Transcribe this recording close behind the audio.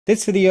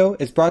This video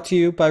is brought to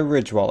you by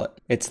Ridge Wallet.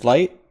 It's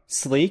light,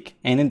 sleek,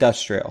 and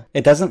industrial.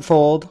 It doesn't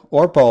fold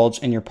or bulge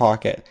in your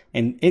pocket,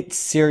 and it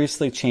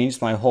seriously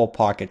changed my whole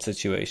pocket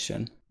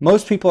situation.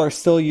 Most people are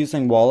still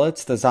using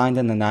wallets designed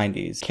in the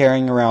 90s,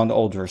 carrying around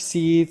old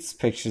receipts,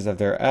 pictures of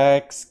their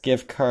ex,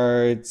 gift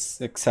cards,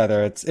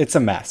 etc. It's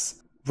a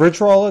mess. Ridge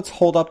wallets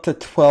hold up to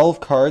 12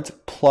 cards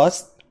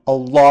plus a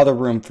lot of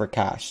room for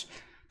cash.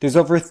 There's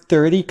over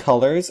 30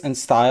 colors and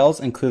styles,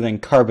 including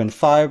carbon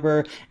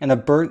fiber and a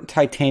burnt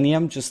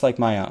titanium just like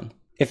my own.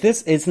 If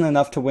this isn't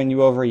enough to win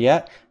you over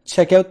yet,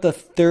 check out the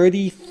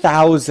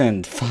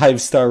 30,000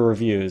 5-star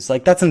reviews.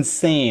 That's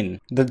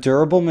insane. The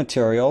durable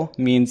material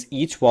means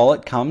each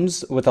wallet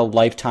comes with a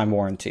lifetime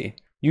warranty.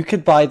 You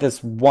could buy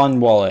this one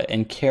wallet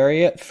and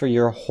carry it for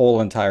your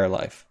whole entire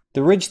life.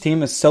 The Ridge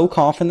team is so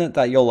confident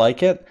that you'll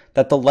like it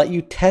that they'll let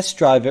you test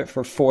drive it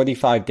for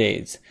 45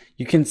 days.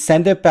 You can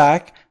send it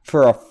back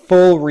for a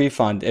full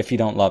refund if you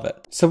don't love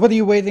it. So what are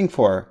you waiting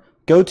for?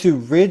 Go to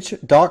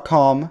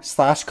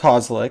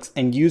ridge.com/Cosolix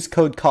and use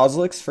code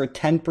Cosolix for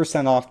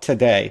 10% off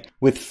today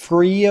with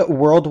free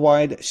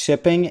worldwide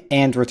shipping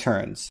and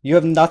returns. You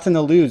have nothing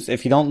to lose.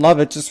 If you don't love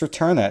it, just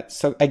return it.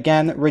 So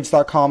again,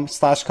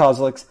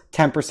 ridge.com/Cosolix,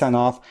 10%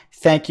 off.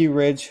 Thank you,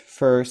 Ridge,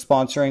 for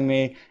sponsoring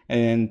me,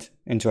 and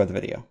enjoy the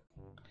video.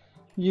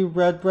 You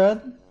red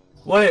bread?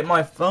 Wait,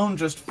 my phone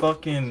just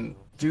fucking...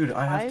 Dude,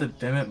 I have to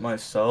dim it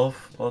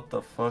myself? What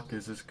the fuck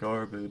is this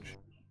garbage?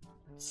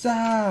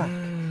 Zach!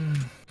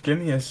 Give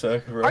me a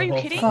sec, bro. Are you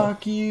kidding?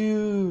 Fuck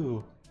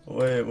you!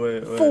 Wait,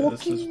 Fuck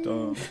this is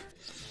dumb.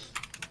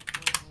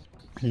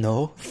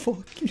 No,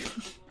 fuck you.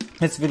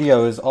 This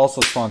video is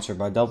also sponsored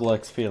by Double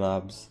XP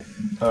Labs.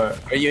 Alright.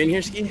 Are you in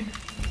here, Ski?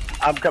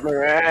 I'm coming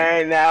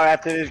right now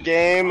after this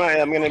game.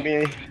 I'm gonna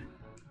be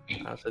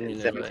I'll send you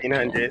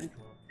 1700.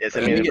 Yes,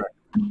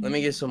 Let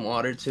me get some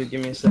water too.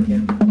 Give me a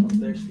second. I'm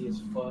thirsty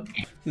as fuck.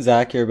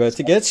 Zach, you're about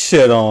to get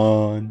shit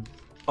on.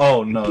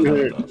 Oh, no.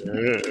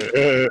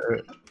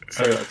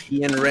 So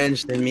Ian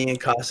wrenched and me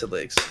and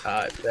Cosolix.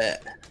 I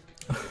bet.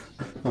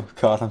 Oh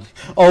god.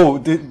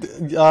 Oh,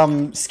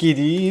 Ski,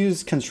 do you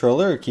use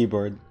controller or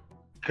keyboard?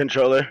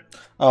 Controller.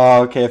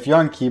 Oh, okay. If you're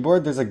on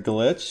keyboard, there's a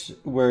glitch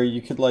where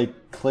you could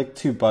click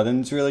two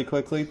buttons really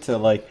quickly to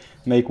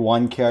make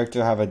one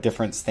character have a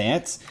different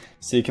stance.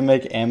 So you can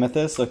make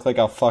Amethyst look like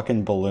a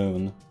fucking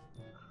balloon.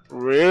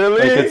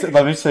 Really?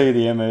 Let me show you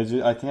the image.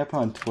 I think I put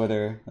it on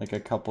Twitter a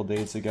couple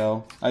days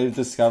ago. I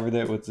discovered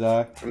it with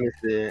Zach. Let me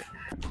see it.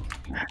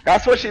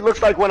 That's what she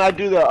looks like when I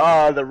do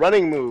the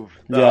running move.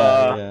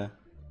 Yeah.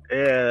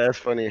 Yeah, that's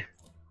funny.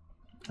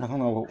 I don't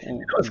know.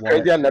 It's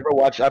crazy.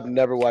 I've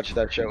never watched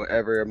that show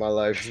ever in my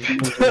life.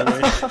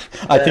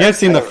 I think I've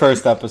seen the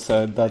first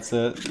episode. That's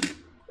it.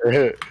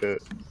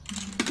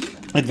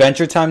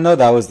 Adventure Time though,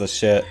 that was the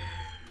shit.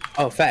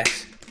 Oh,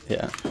 facts.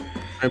 Yeah.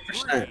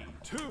 100%.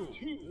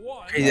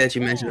 Crazy that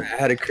you mentioned that. I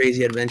had a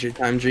crazy Adventure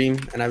Time dream,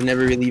 and I've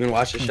never really even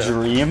watched the show.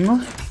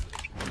 Dream?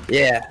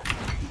 Yeah.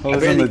 What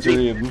was in the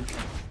dream?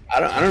 I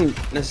don't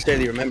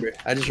necessarily remember.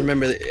 I just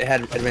remember that it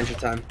had Adventure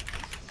Time.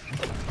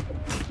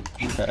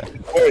 Okay.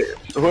 Wait,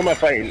 who am I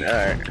fighting?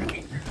 Alright.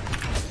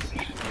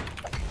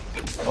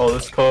 Oh,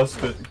 this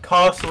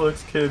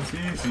Cosolix kid's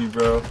easy,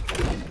 bro.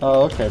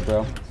 Oh, okay,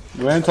 bro.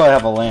 Wait until I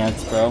have a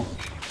lance, bro.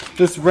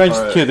 This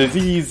wrenched kid is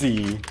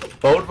easy.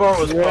 Bodvar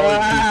was probably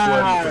too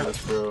sweaty for this,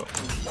 bro.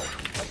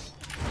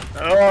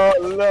 Oh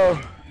no.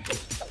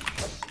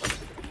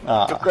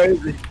 So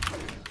crazy.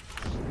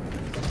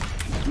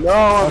 No,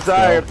 I'm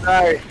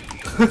sorry.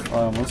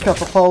 Let's go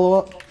for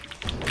follow-up.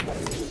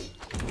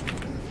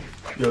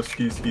 Yo,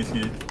 ski.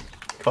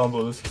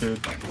 Combo this kid.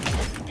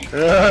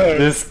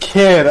 This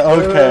kid,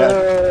 okay.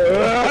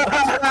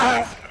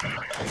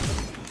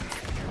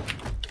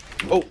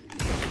 Oh.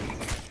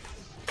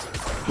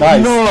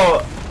 Nice.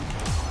 No!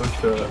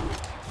 Okay.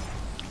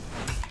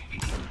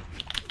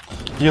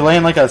 You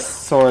laying like a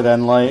sword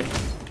and light.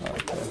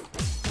 Okay.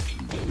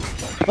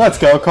 Let's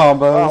go,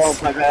 combos. Oh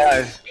my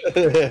god.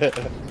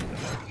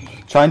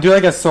 Try and do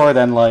a sword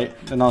and light,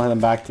 and I'll hit him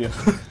back to you.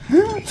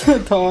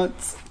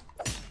 Taunts.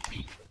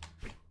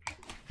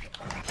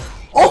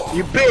 Oh!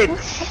 You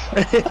bitch!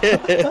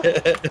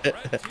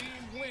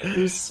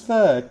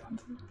 Respect.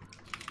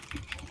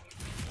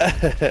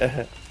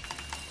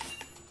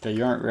 Okay,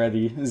 you aren't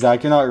ready.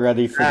 Zach, you're not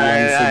ready for the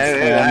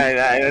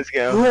Alright, let's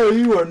go. Bro,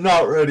 you are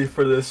not ready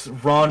for this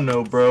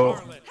Rondo,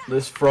 bro.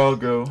 This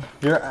Frogo.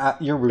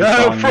 You're root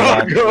on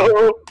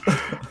Frogo!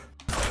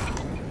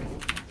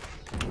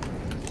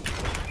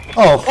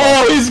 Oh, fuck.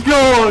 Oh, he's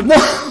gone!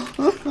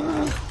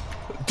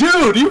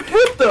 Dude, you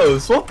hit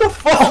those! What the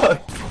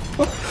fuck?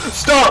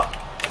 Stop!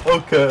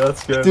 Okay,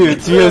 that's good. Dude,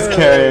 Gio's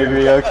carrying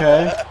me,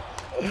 okay?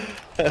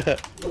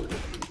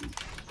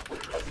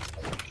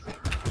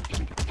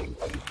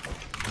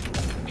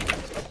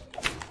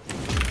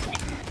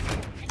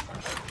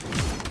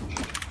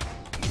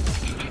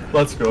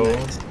 Let's go.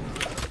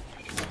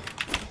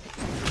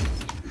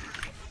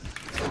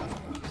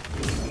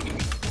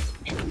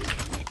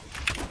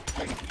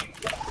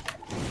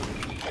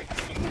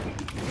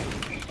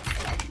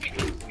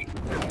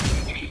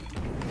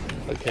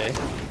 Okay.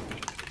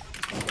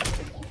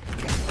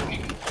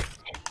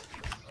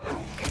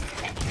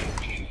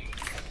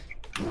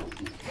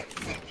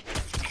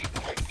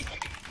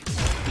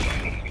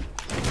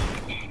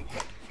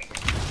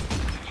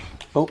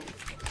 Oh.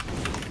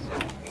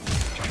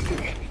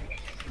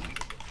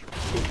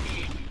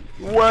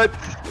 What?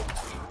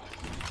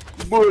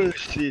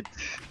 Bullshit.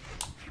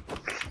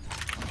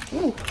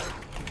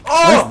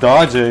 Nice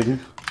dodging.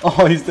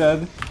 Oh, he's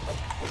dead.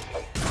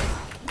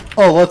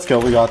 Oh, let's go.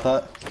 We got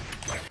that.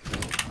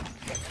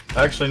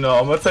 Actually, no.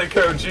 I'm gonna take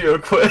care of Geo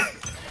quick.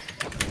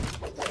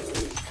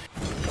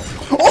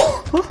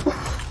 Oh!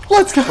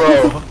 Let's go!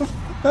 Bro.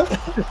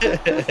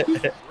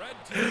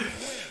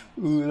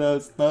 Ooh, that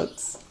was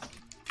nuts.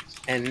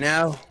 And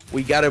now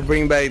we gotta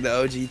bring back the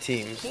OG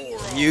teams.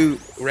 You,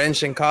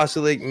 Wrench and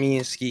Cosolix, me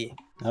and Ski.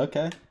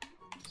 Okay.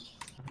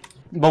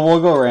 But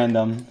we'll go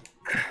random.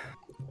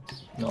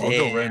 No, I'll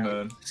go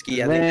Rayman.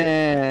 Ski, I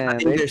Man,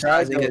 think they they're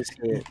tried sizing your it.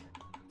 shit.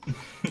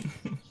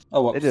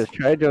 Oh, whoops. They just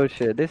tried your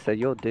shit. They said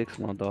your dick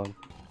small, dog.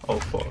 Oh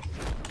fuck.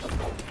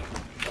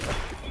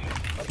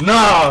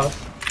 Nah!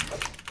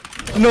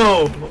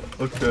 No!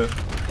 Okay.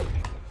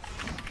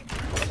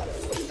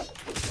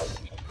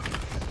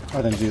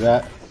 I didn't do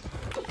that.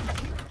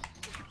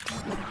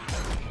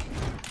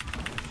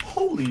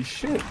 Holy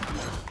shit.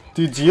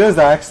 Dude, Gio's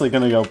actually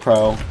gonna go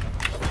pro.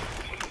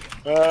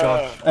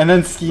 And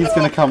then Ski's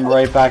gonna come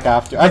right back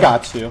after. I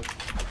got you.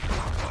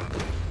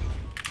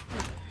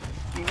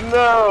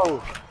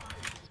 No!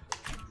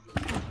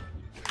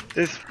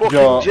 This fucking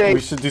Yo, Jake. we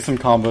should do some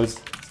combos.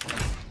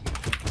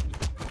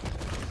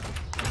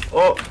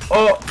 Oh,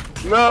 oh,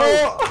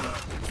 No!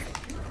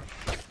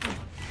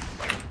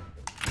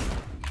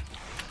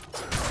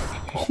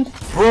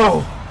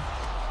 bro!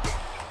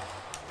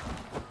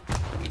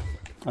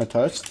 I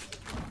touched.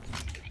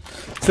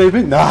 Save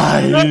it.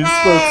 Nice!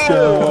 Let's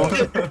go!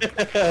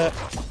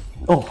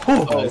 Oh,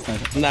 nice,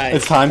 nice. Nice.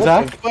 It's time, What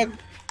Zach? the fuck?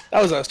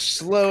 That was a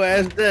slow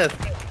ass death.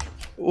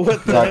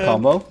 What the Zach hell?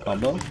 combo?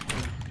 Combo?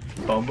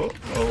 Combo?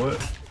 Oh,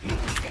 wait.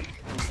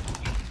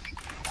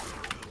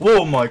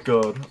 Whoa, my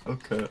god.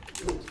 Okay.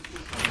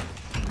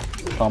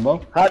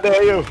 Combo? How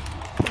dare you?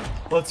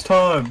 What's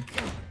time?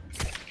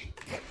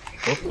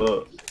 What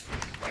the?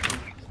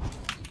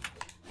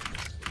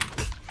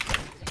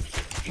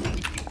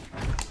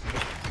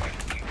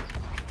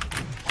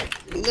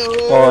 No.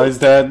 Oh, he's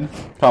dead.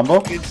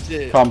 Combo? Good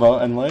shit. Combo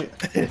and light.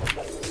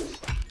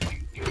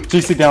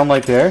 GC down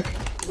like there.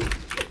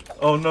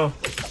 Oh no.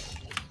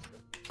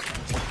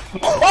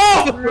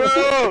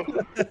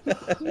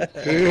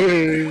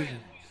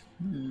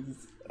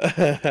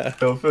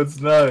 Yo, it's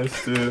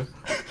nice, dude.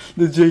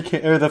 The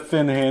JK or the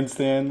Finn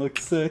handstand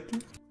looks sick.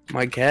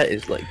 My cat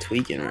is like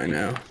tweaking right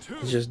now.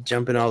 He's just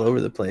jumping all over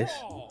the place.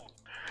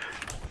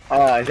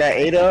 Oh, is that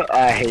Ada?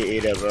 I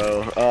hate Ada,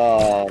 bro.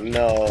 Oh,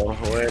 no.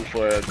 We're in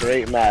for a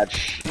great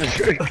match.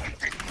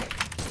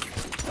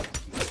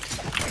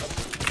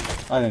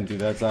 I didn't do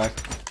that, Zach.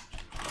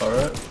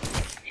 Alright.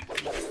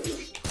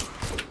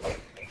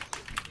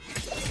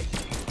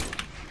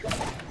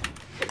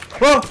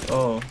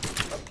 Oh.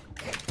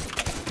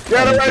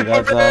 Get I away didn't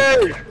do from that,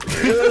 me!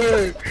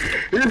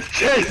 He's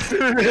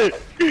chasing me!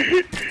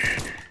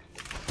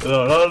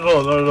 No, not at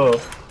all, not at all.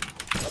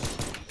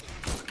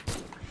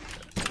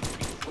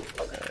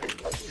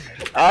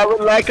 I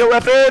would like a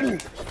weapon!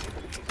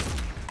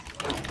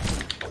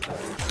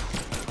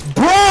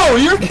 Bro,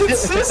 you're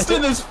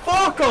consistent as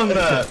fuck on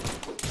that!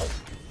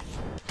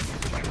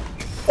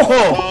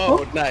 Oh!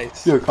 Oh,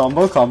 nice. Do a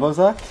combo,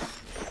 Zach?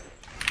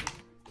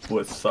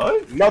 What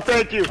side? No,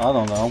 thank you. I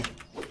don't know.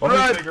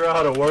 Let me figure out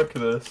how to work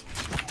this.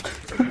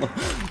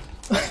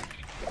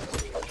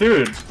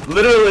 Dude,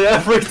 literally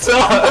every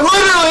time!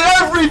 Literally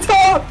every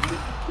time!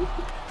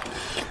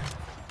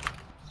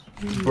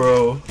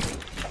 Bro.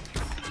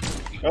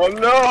 Oh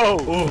no!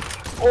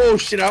 Oof. Oh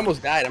shit, I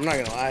almost died. I'm not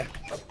gonna lie.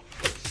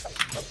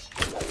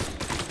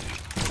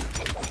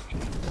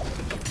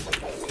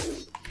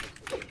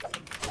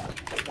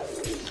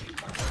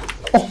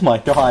 Oh my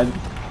god.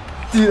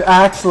 Dude,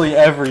 actually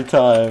every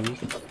time.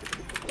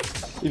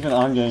 Even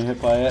I'm getting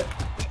hit by it.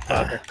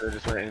 I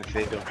just went and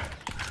saved him.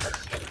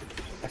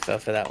 I fell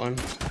for that one.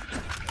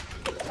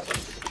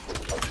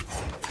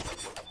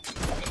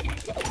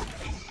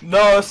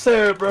 No,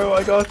 Sarah, bro,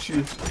 I got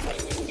you.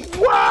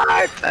 What?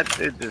 I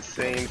did the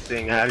same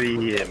thing. How did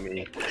he hit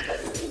me?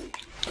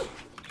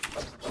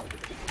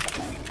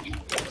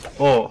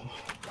 Oh,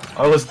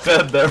 I was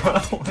dead there.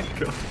 Oh my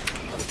god.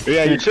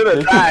 Yeah, you should They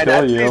have could died.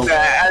 I kill you. seen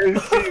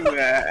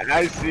that.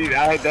 I didn't see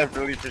that. I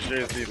definitely for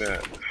sure see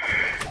that.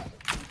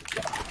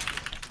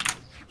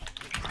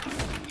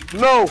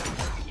 No!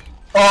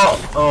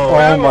 Oh, oh.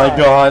 Oh my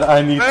god,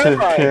 I need Where to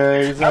am I?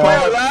 carry Am I Zach.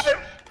 alive?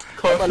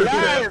 I'm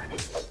alive!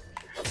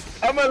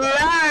 I'm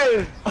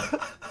alive!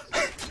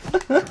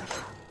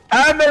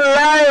 I'm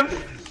alive!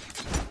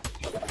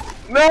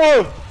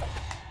 No!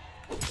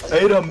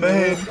 Ada,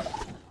 man.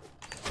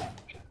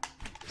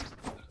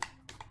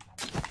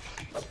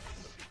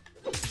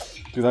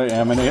 Dude, I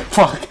emanate.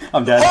 Fuck,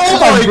 I'm dead. Oh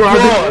I'm my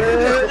grounded.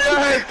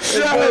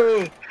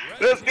 god!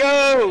 Let's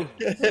go!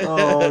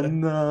 Oh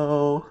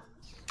no.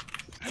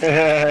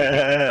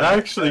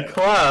 Actually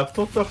clapped.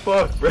 What the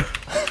fuck, bro?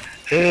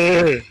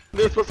 There's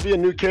supposed to be a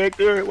new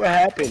character. What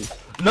happened?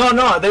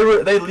 No, they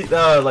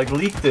like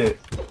leaked it.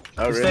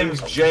 Oh, His really? name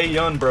is Jae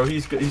Yun, bro.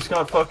 He's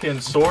got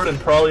fucking sword and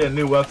probably a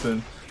new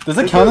weapon. Does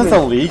it count as a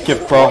leak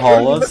if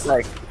Brawlhalla's?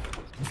 Like,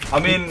 I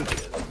mean,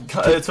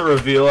 it's a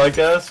reveal, I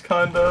guess,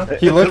 kinda.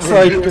 He looks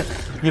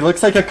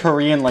like a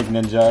Korean like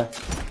ninja.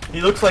 He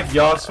looks like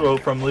Yasuo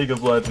from League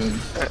of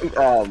Legends.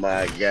 oh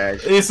my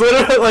gosh. He's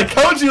literally like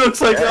Koji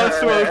looks like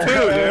Yasuo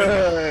too,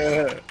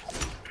 dude.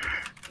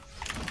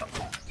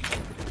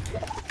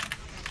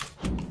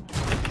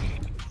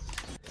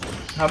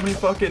 How many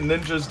fucking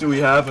ninjas do we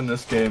have in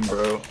this game,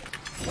 bro?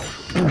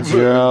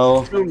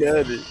 0. Too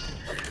many.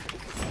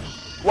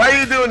 Why are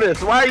you doing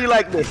this? Why are you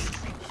like this?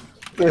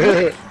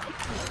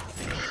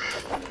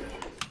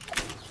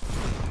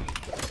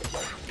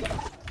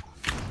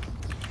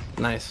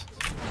 Nice.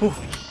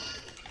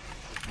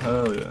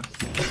 Hell yeah.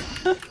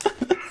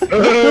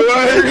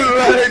 Why are you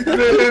like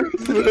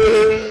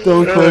this?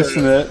 Don't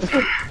question it.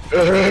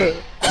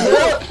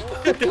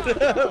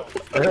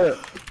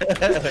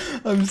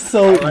 I'm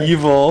so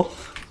evil.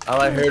 All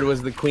I heard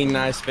was the Queen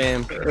Nai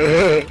spam.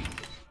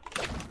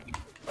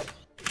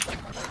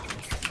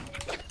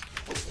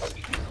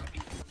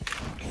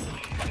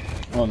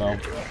 Oh no.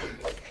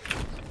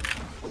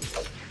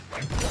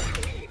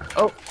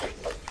 Oh.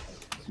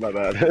 My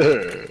bad.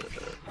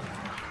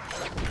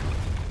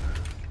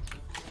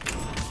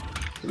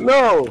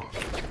 no!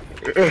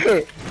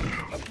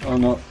 Oh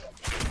no.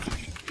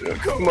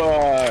 Come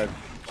on!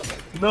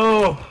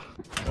 No!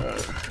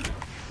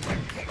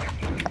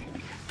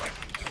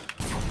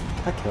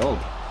 I killed.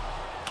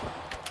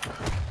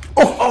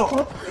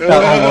 Oh!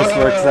 That almost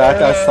worked,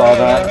 Zach. I saw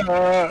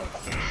that.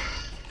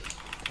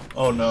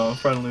 Oh no,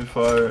 friendly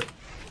fire.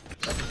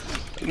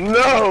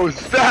 No!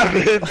 Stop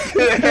it!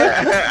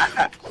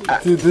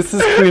 Dude, this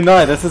is Queen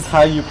Nai. This is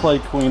how you play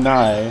Queen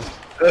Nai.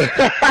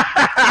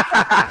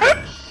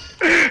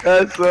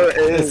 That's so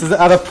This is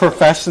at a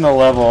professional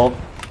level.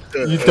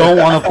 You don't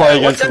want to play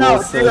against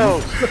Wilson.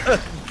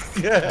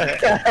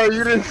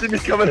 You didn't see me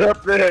coming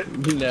up there.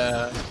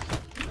 Nah.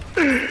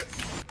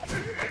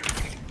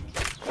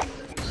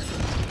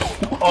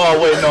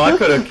 Oh wait, no, I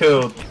could have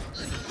killed.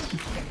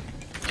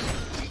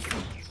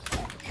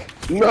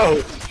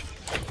 No.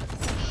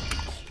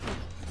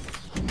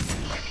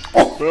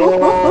 Oh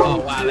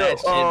wow, that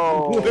shit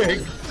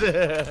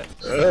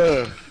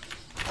worked.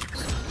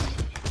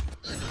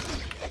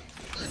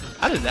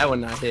 How did that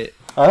one not hit?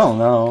 I don't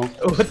know.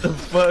 What the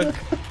fuck?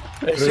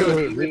 That shit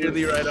was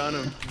literally right on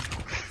him.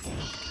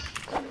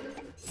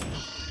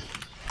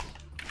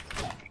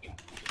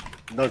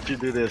 Don't you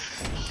do this.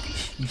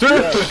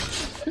 Dude!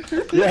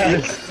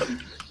 Yes.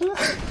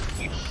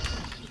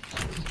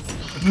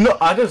 No,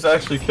 I just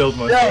actually killed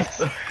myself.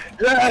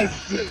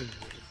 Yes.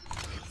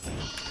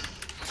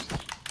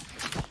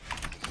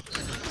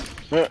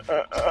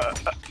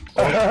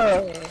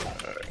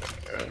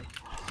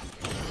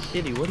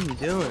 Kitty, what are you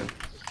doing?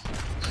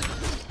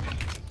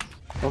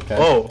 Okay.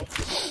 Oh.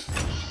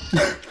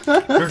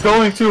 You're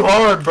going too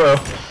hard, bro.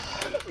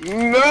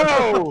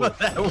 No.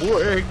 That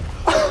worked.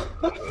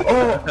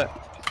 Oh.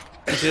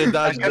 You should have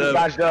dodged up.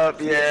 Dodged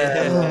up,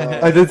 yeah.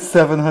 I did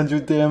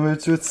 700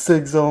 damage with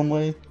SIGs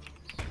only.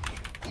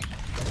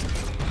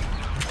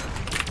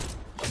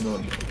 No,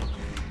 no.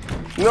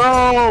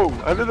 No!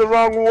 I did the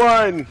wrong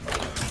one.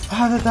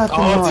 How did that Oh,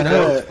 not dude,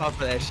 I was hit?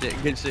 off of that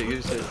shit. Good shit,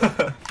 good shit.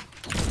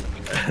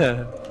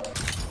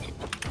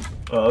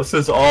 This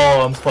is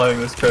all I'm playing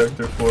this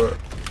character for.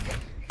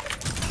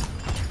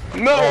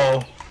 No!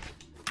 Oh.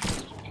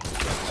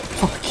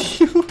 Fuck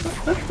you.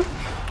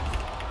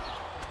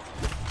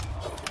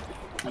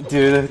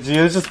 Dude,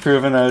 Gio's just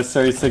proven that his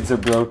 36 are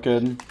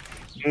broken.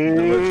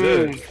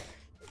 Legit.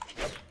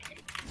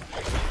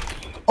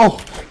 Oh!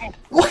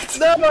 What?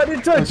 No, I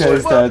didn't touch Okay,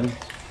 he's dead.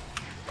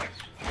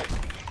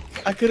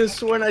 I could have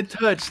sworn I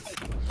touched.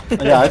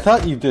 Yeah, I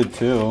thought you did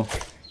too.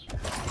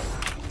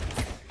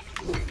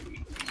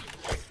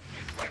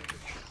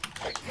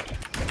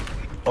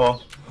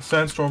 Oh, a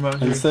sandstorm out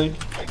here. And SIG?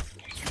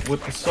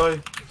 With the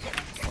scythe.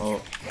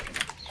 Oh.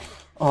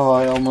 Oh,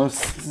 I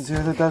almost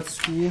zeroed that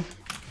ski.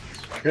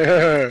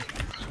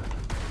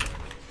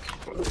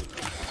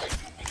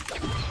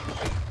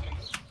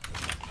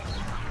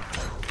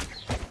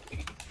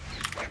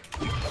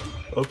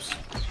 Oops.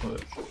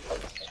 What?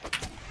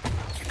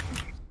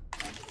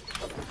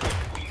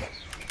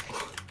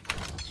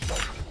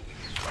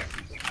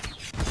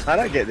 How'd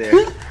I get there?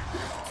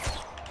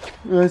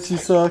 Right, you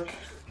suck.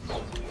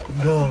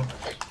 No.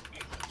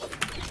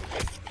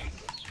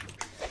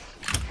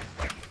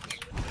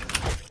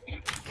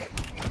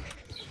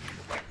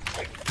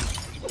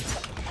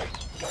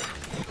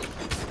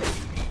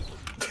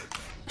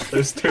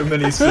 There's too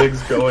many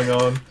SIGs going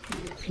on.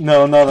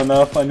 No, not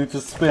enough. I need to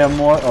spam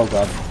more. Oh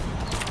god.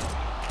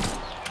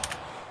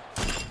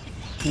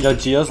 Yo,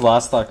 Gio's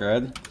last stock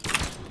red.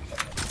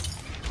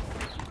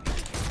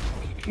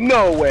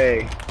 No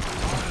way!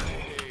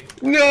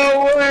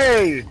 No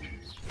way!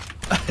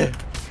 Hey,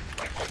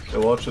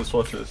 watch this,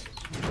 watch this.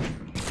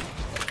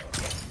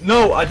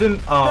 No, I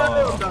didn't.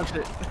 Oh.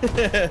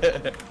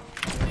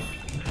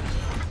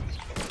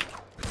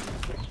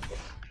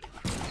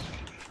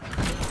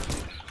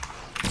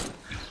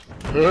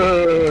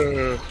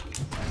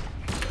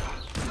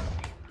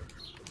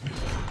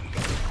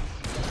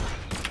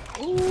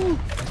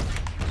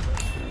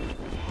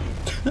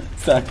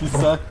 Zach, you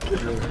suck.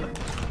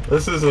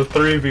 This is a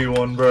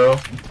 3v1, bro.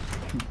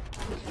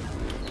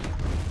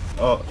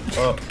 Oh.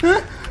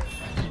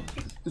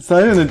 It's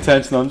not even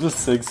intentional, I'm just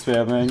sig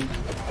spamming.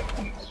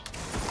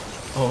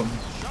 Oh.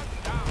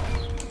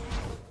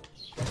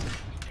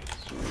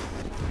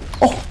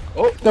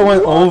 Oh! That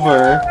went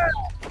over!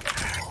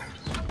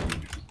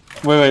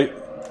 Wait.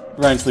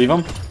 Ryan, just leave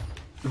him.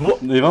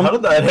 What? Leave him? How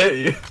did that hit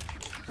you?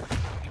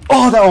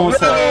 Oh, that almost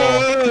hit!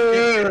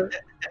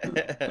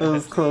 That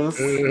was close.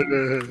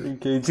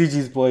 Okay,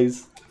 GG's,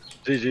 boys.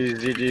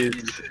 GG's.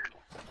 GG's.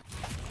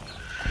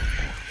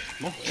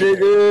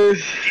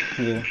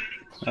 Yeah,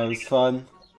 that was fun.